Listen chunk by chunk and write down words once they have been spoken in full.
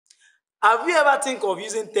Have you ever think of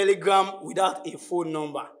using Telegram without a phone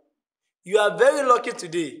number? You are very lucky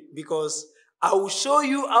today because I will show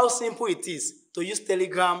you how simple it is to use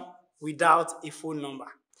Telegram without a phone number.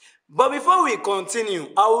 But before we continue,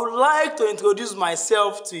 I would like to introduce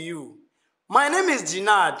myself to you. My name is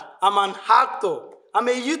Jinad. I'm an actor. I'm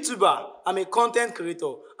a YouTuber. I'm a content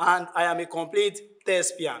creator. And I am a complete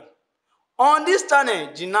thespian. On this channel,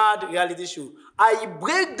 Jinad Reality Show, I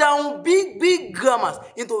break down big grammars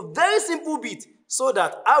into very simple bits so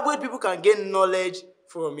that average people can gain knowledge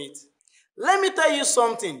from it. Let me tell you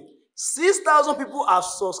something. 6,000 people have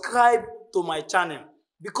subscribed to my channel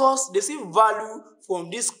because they see value from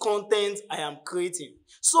this content I am creating.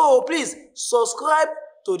 So please subscribe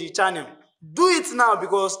to the channel. Do it now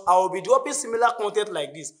because I will be dropping similar content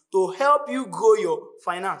like this to help you grow your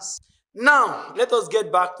finance. Now, let us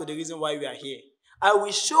get back to the reason why we are here. I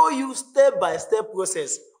will show you step-by-step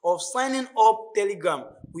process of signing up Telegram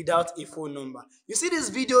without a phone number. You see, this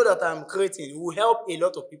video that I'm creating will help a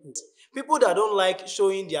lot of people. People that don't like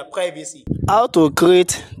showing their privacy. How to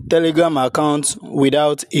create Telegram account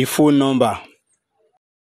without a phone number.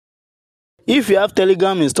 If you have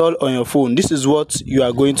Telegram installed on your phone, this is what you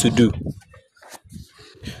are going to do.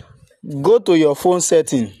 Go to your phone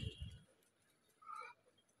setting.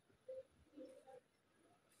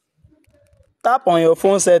 Tap on your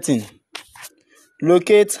phone setting.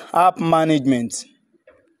 Locate app management.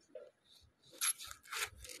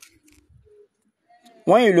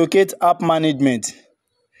 When you locate app management,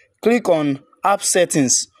 click on app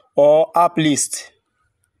settings or app list.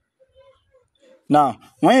 Now,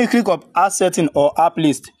 when you click on app setting or app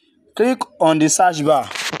list, click on the search bar.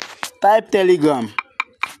 Type Telegram.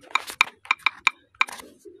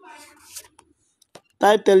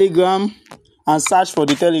 Type Telegram and search for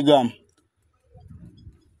the Telegram.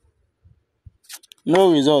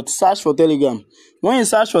 No result. Search for Telegram. When you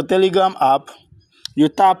search for Telegram app, you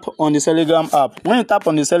tap on the Telegram app. When you tap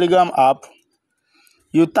on the Telegram app,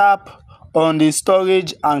 you tap on the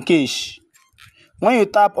storage and cache. When you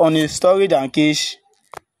tap on the storage and cache,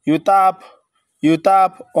 you tap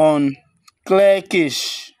on clear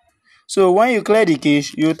cache. So when you clear the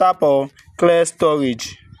cache, you tap on clear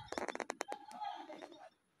storage.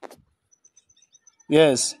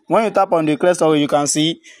 Yes, when you tap on the clear storage, you can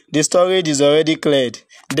see the storage is already cleared.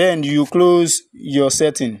 Then you close your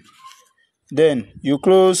setting. Then you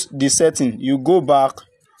close the setting. You go back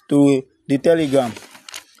to the Telegram.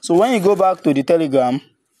 So when you go back to the Telegram,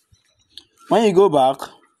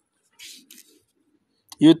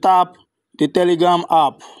 you tap the Telegram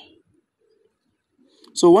app.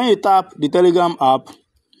 So when you tap the Telegram app,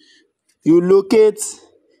 you locate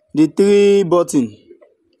the three button.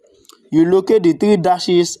 You locate the three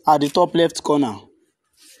dashes at the top left corner.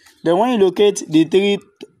 Then when you locate the three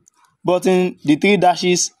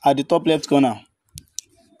dashes at the top left corner,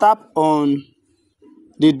 tap on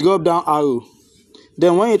the drop down arrow.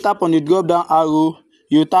 Then when you tap on the drop down arrow,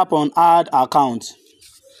 you tap on add account.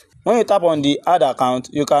 When you tap on the add account,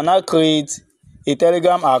 you can now create a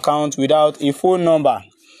Telegram account without a phone number.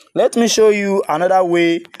 Let me show you another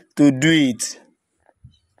way to do it.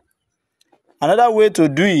 Another way to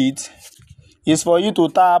do it is for you to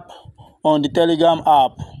tap on the Telegram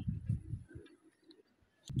app.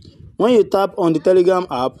 When you tap on the Telegram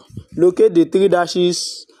app, locate the three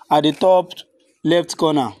dashes at the top left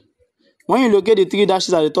corner. When you locate the three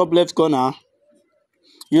dashes at the top left corner,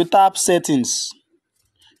 you tap settings.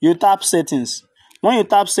 When you tap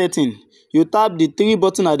setting, you tap the three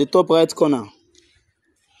button at the top right corner.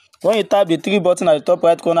 When you tap the three button at the top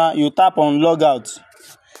right corner, you tap on logout.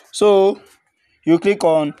 So you click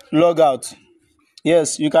on logout.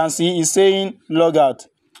 Yes, you can see it's saying logout.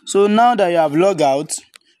 So now that you have logout,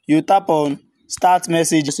 you tap on start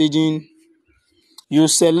messaging. You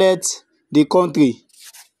select the country.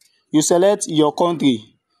 You select your country.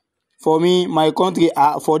 For me, my country,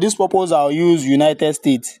 for this purpose, I'll use United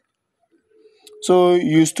States. So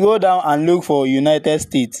you scroll down and look for United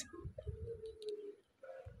States.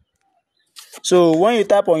 So when you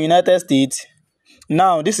tap on United States,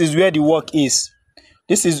 now this is where the work is.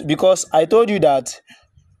 This is because I told you that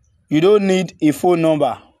you don't need a phone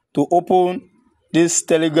number to open this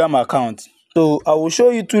Telegram account. So I will show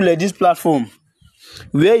you two legit platforms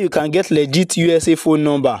where you can get legit USA phone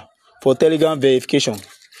number for Telegram verification.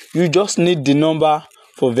 You just need the number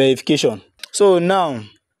for verification. So now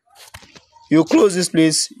you close this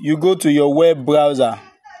place, you go to your web browser.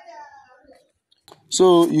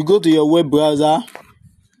 So you go to your web browser.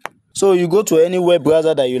 So you go to any web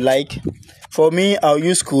browser that you like. For me, I'll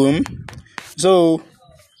use Chrome. So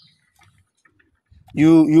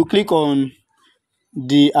you click on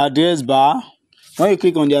the address bar. When you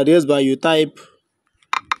click on the address bar, you type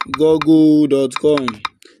google.com,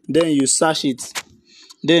 then you search it.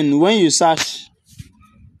 Then when you search,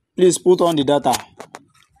 please put on the data.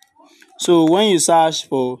 So when you search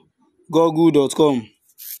for google.com,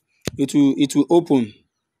 it will open.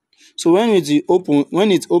 So when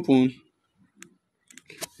it open,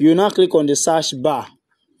 you now click on the search bar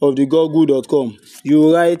of the google.com.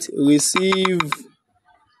 You write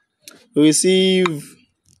receive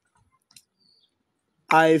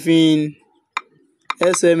hyphen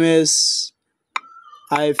SMS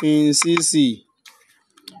hyphen CC.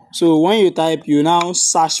 So when you type, you now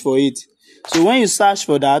search for it. So when you search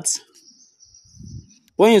for that,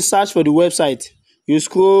 when you search for the website, you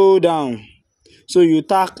scroll down. So you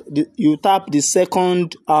tap the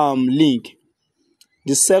second link.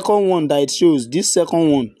 The second one that it shows, this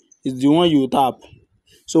second one is the one you tap.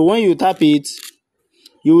 So when you tap it,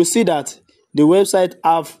 you will see that the website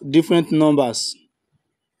have different numbers.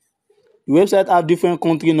 The website have different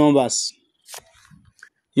country numbers.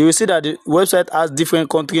 You will see that the website has different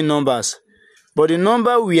country numbers. But the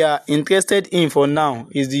number we are interested in for now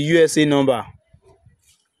is the USA number.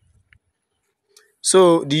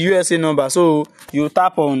 So the USA number. So you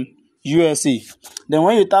tap on USA. Then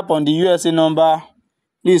when you tap on the USA number,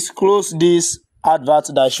 please close this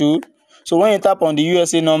advert that show. So when you tap on the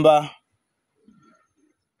USA number,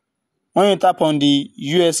 when you tap on the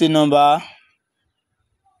USA number,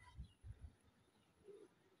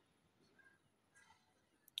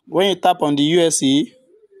 when you tap on the USA,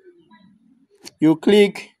 you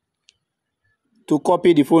click to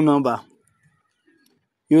copy the phone number.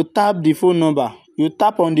 You tap the phone number. You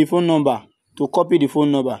tap on the phone number to copy the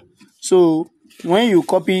phone number. So when you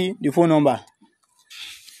copy the phone number,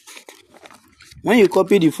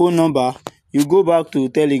 you go back to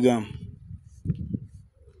Telegram.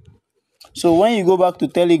 So when you go back to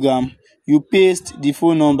Telegram, you paste the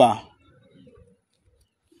phone number.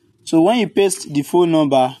 So when you paste the phone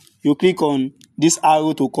number, you click on this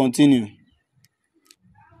arrow to continue.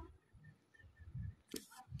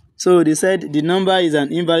 So they said the number is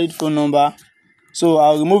an invalid phone number. So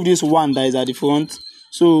I'll remove this one that is at the front.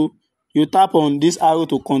 So you tap on this arrow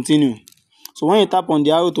to continue. So when you tap on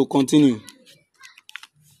the arrow to continue,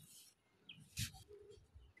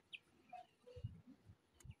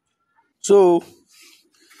 so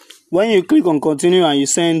when you click on continue and you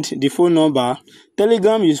send the phone number,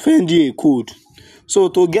 Telegram will send you a code. So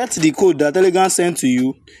to get the code that Telegram sent to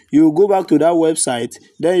you, you go back to that website,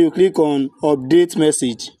 then you click on update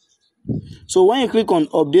message. So when you click on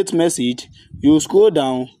update message, you scroll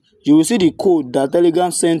down, you will see the code that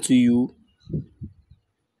Telegram sent to you.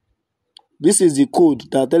 This is the code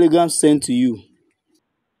that Telegram sent to you.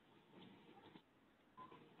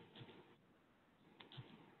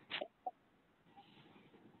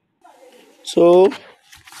 So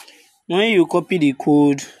when you copy the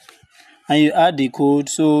code and you add the code,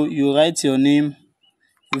 so you write your name,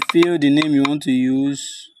 you fill the name you want to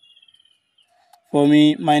use. For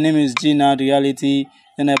me, my name is Gina Reality.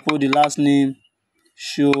 Then I put the last name,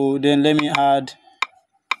 show. Then let me add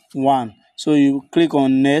 1. So you click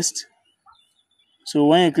on next. So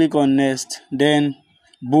when you click on next, then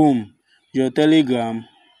boom, your Telegram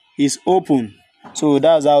is open. So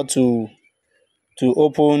that's how to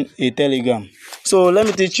open a Telegram. So let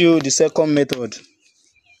me teach you the second method.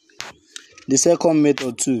 The second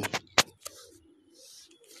method too.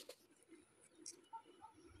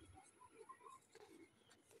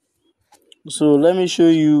 So let me show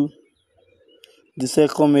you the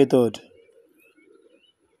second method.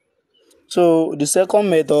 So the second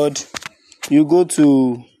method, you go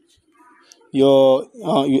to your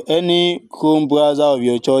any Chrome browser of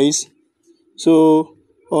your choice. So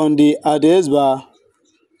on the address bar,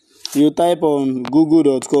 you type on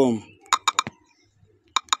google.com,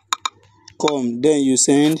 then you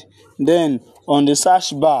send. Then on the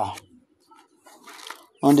search bar,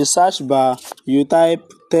 you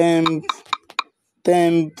type temp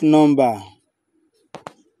number.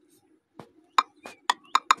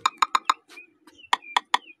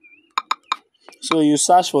 So you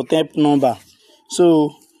search for temp number.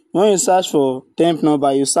 So when you search for temp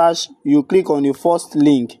number, you click on the first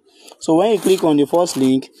link. So when you click on the first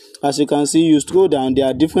link, as you can see, you scroll down, there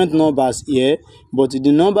are different numbers here, but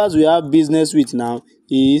the numbers we have business with now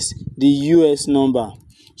is the US number.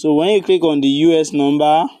 So when you click on the US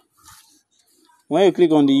number,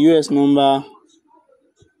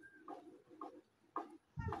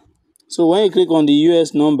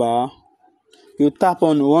 you tap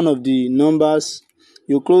on one of the numbers,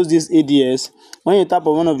 you close this ADS. When you tap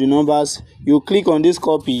on one of the numbers, you click on this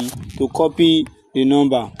copy to copy the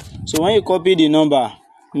number. So when you copy the number,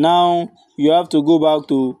 now you have to go back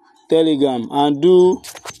to Telegram and do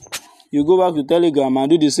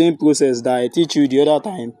the same process that I teach you the other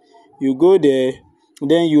time. You go there,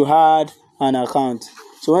 then you add an account.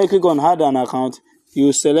 So when you click on add an account,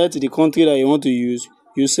 you select the country that you want to use.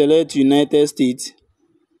 You select United States.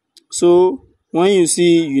 So when you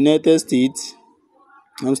see United States,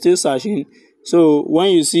 I'm still searching. So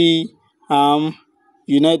when you see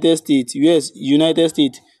United States, yes, United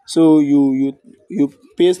States. So you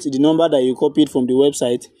paste the number that you copied from the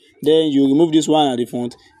website. Then you remove this one at the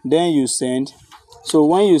front. Then you send. So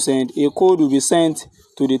when you send, a code will be sent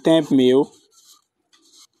to the temp mail.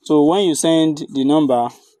 So when you send the number,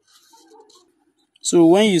 so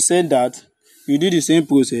when you send that, you do the same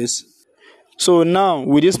process. So now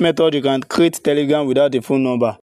with this method, you can create Telegram without a phone number.